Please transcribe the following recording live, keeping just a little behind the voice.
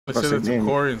I said it's a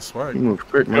Corey and Swag. You move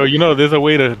quick, man. Yo, you know, there's a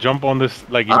way to jump on this.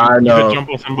 Like, you I can know. jump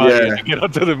on somebody and get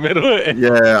up to the middle.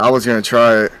 Yeah, I was gonna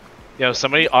try it. Yo,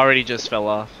 somebody already just fell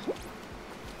off.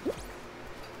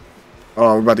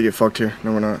 Oh, we're about to get fucked here.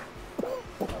 No, we're not.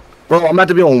 Bro, I'm about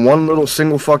to be on one little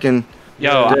single fucking.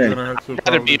 Yo, I'm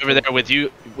gonna be over there with you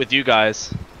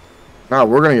guys. Nah,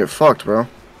 we're gonna get fucked, bro.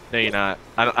 No, you're not.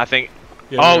 I think.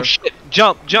 Yeah, oh yeah. shit!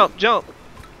 Jump, jump, jump!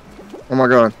 Oh my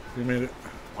god. You made it.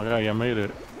 Oh yeah, you made it.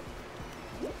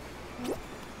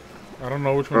 I don't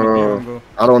know which one to be on though.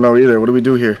 I don't know either. What do we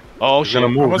do here? Oh shit!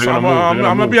 I'm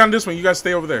gonna be on this one. You guys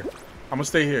stay over there. I'm gonna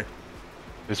stay here.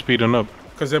 They're speeding up.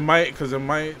 Cause it might,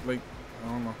 like, I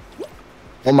don't know.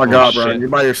 Oh my god, bro. You're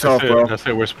by yourself, bro. That's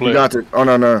it. We're split. You got it. Oh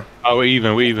no. Oh, we're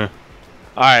even. We're even.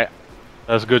 All right.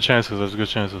 That's good chances. That's good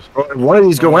chances. Bro, if one of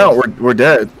these go out, we're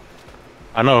dead.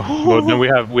 I know, but then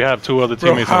we have two other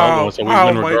teammates in the other one, so we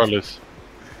win regardless.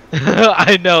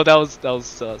 I know that was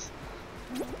sus.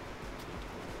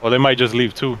 Well, they might just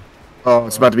leave too. Oh,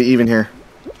 it's about to be even here.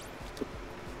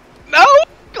 No!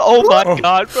 Oh my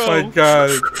god, bro! Oh my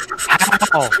god!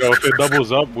 Yo, if it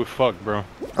doubles up, we fucked, bro.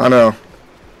 I know.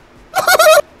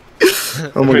 If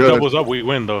it doubles up, we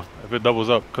win though. If it doubles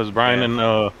up, cause Brian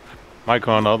and Mike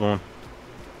are on the other one.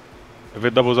 If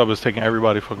it doubles up, it's taking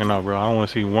everybody fucking out, bro. I don't want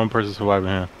to see one person surviving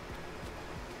here.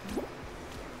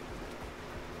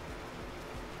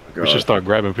 We should start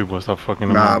grabbing people and stop fucking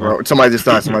them Nah, up, bro. Somebody just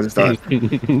died. Somebody just died.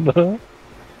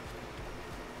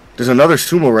 There's another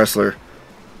sumo wrestler.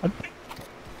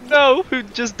 No, who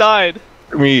just died?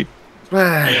 Me.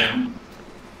 Did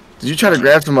you try to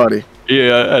grab somebody?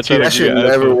 Yeah, I tried that shit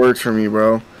never works for me,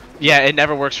 bro. Yeah, it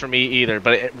never works for me either,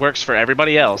 but it works for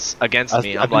everybody else against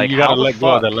me. I'm like, you gotta how the let go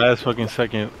fuck? at the last fucking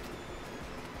second.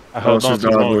 I held on too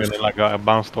long and then like I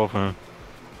bounced off him.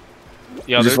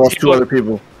 Yo, you just lost two other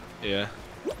people. Yeah.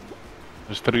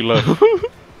 There's 3 left.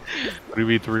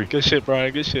 3v3. Good shit,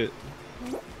 Brian. Good shit.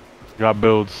 Got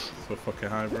builds. So fucking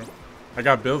high, bro. I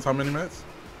got builds. How many minutes?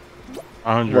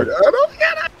 100. I don't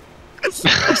get it.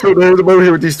 I'm so dead over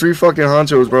here with these 3 fucking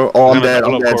honchos, bro. Oh, I'm dead.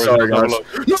 I'm dead. Sorry, guys.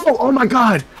 No! Oh my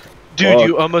god! Dude,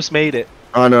 you almost made it.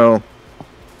 I know.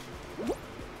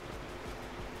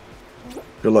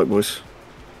 Good luck, boys.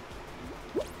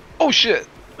 Oh shit!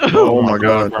 Oh my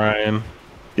god, Brian.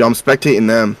 Yo, I'm spectating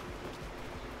them.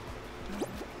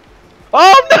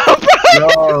 Oh no,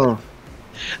 Brian!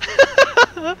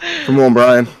 No. Come on,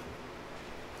 Brian.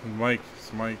 Mike.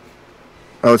 It's Mike.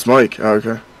 Oh, it's Mike. Oh,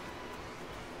 okay.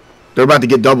 They're about to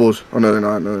get doubles. Oh no, they're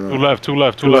not. No, no. 2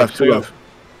 left. 2 left.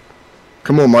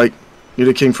 Come on, Mike. You're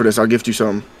the king for this. I'll gift you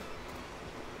something.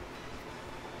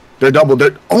 They're double.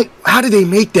 Oh, how did they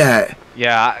make that?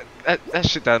 Yeah, that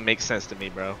shit doesn't make sense to me,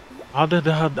 bro. How did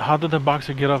the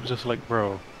boxer get up? Just like,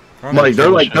 bro. Mike,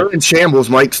 they're in shambles.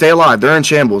 Mike, stay alive. They're in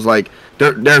shambles. Like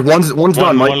they're one's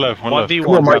done. Mike. 1 left. 1 left.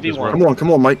 1v1.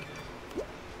 Come on, Mike.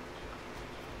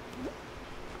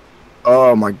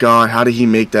 Oh my god, how did he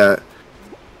make that?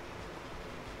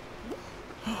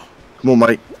 Come on,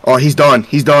 Mike. Oh, he's done.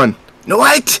 He's done. No,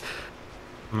 what?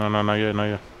 No, not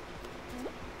yet.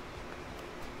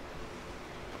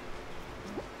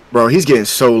 Bro, he's getting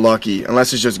so lucky.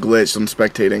 Unless it's just glitched. I'm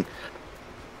spectating.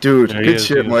 Dude, good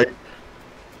shit, Mike.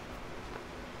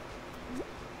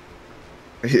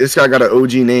 This guy got an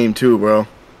OG name too, bro.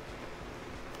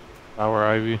 Our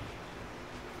Ivy.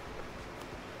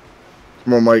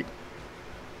 Come on, Mike.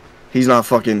 He's not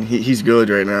fucking. He's good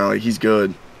right now. Like, he's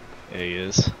good. Yeah, he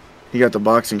is. He got the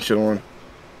boxing shit on.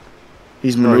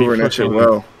 He's maneuvering that shit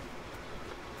well.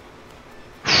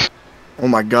 Oh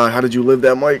my god, how did you live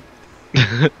that, Mike?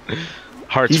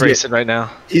 Heart's racing right now.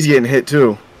 He's getting hit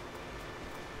too.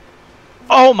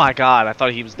 Oh my god, I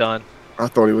thought he was done. I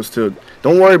thought he was too.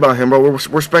 Don't worry about him, bro. We're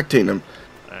spectating him.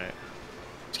 Alright.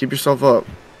 Just keep yourself up.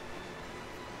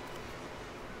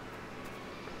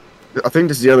 I think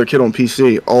this is the other kid on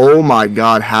PC. Oh my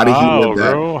god, how did he live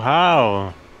that? Bro,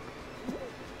 how?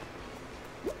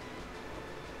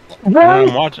 Man,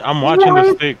 I'm watching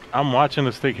the stick. I'm watching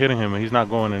the stick hitting him, and he's not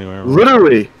going anywhere. Bro.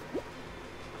 Literally.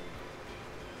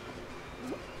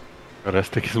 Bro, that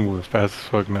stick is moving fast as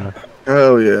fuck now.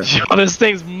 Hell yeah. Yo, this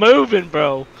thing's moving,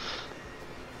 bro.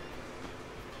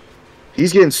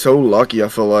 He's getting so lucky, I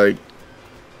feel like.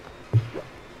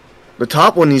 The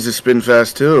top one needs to spin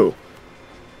fast too.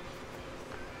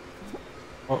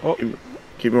 Oh.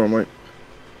 Keep going, Mike.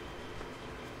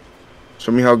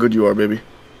 Show me how good you are, baby.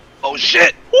 Oh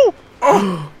shit! Woo!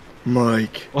 Oh,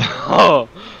 Mike. Oh.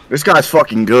 This guy's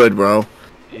fucking good, bro.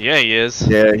 Yeah, he is.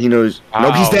 Yeah, he knows.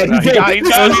 Nope, he's dead. He's dead.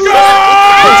 Let's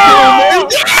go!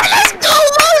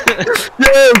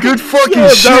 Yo, good fucking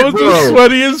shit, That was bro. the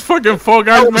sweatiest fucking Fall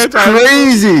Guys match. That was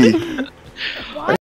crazy.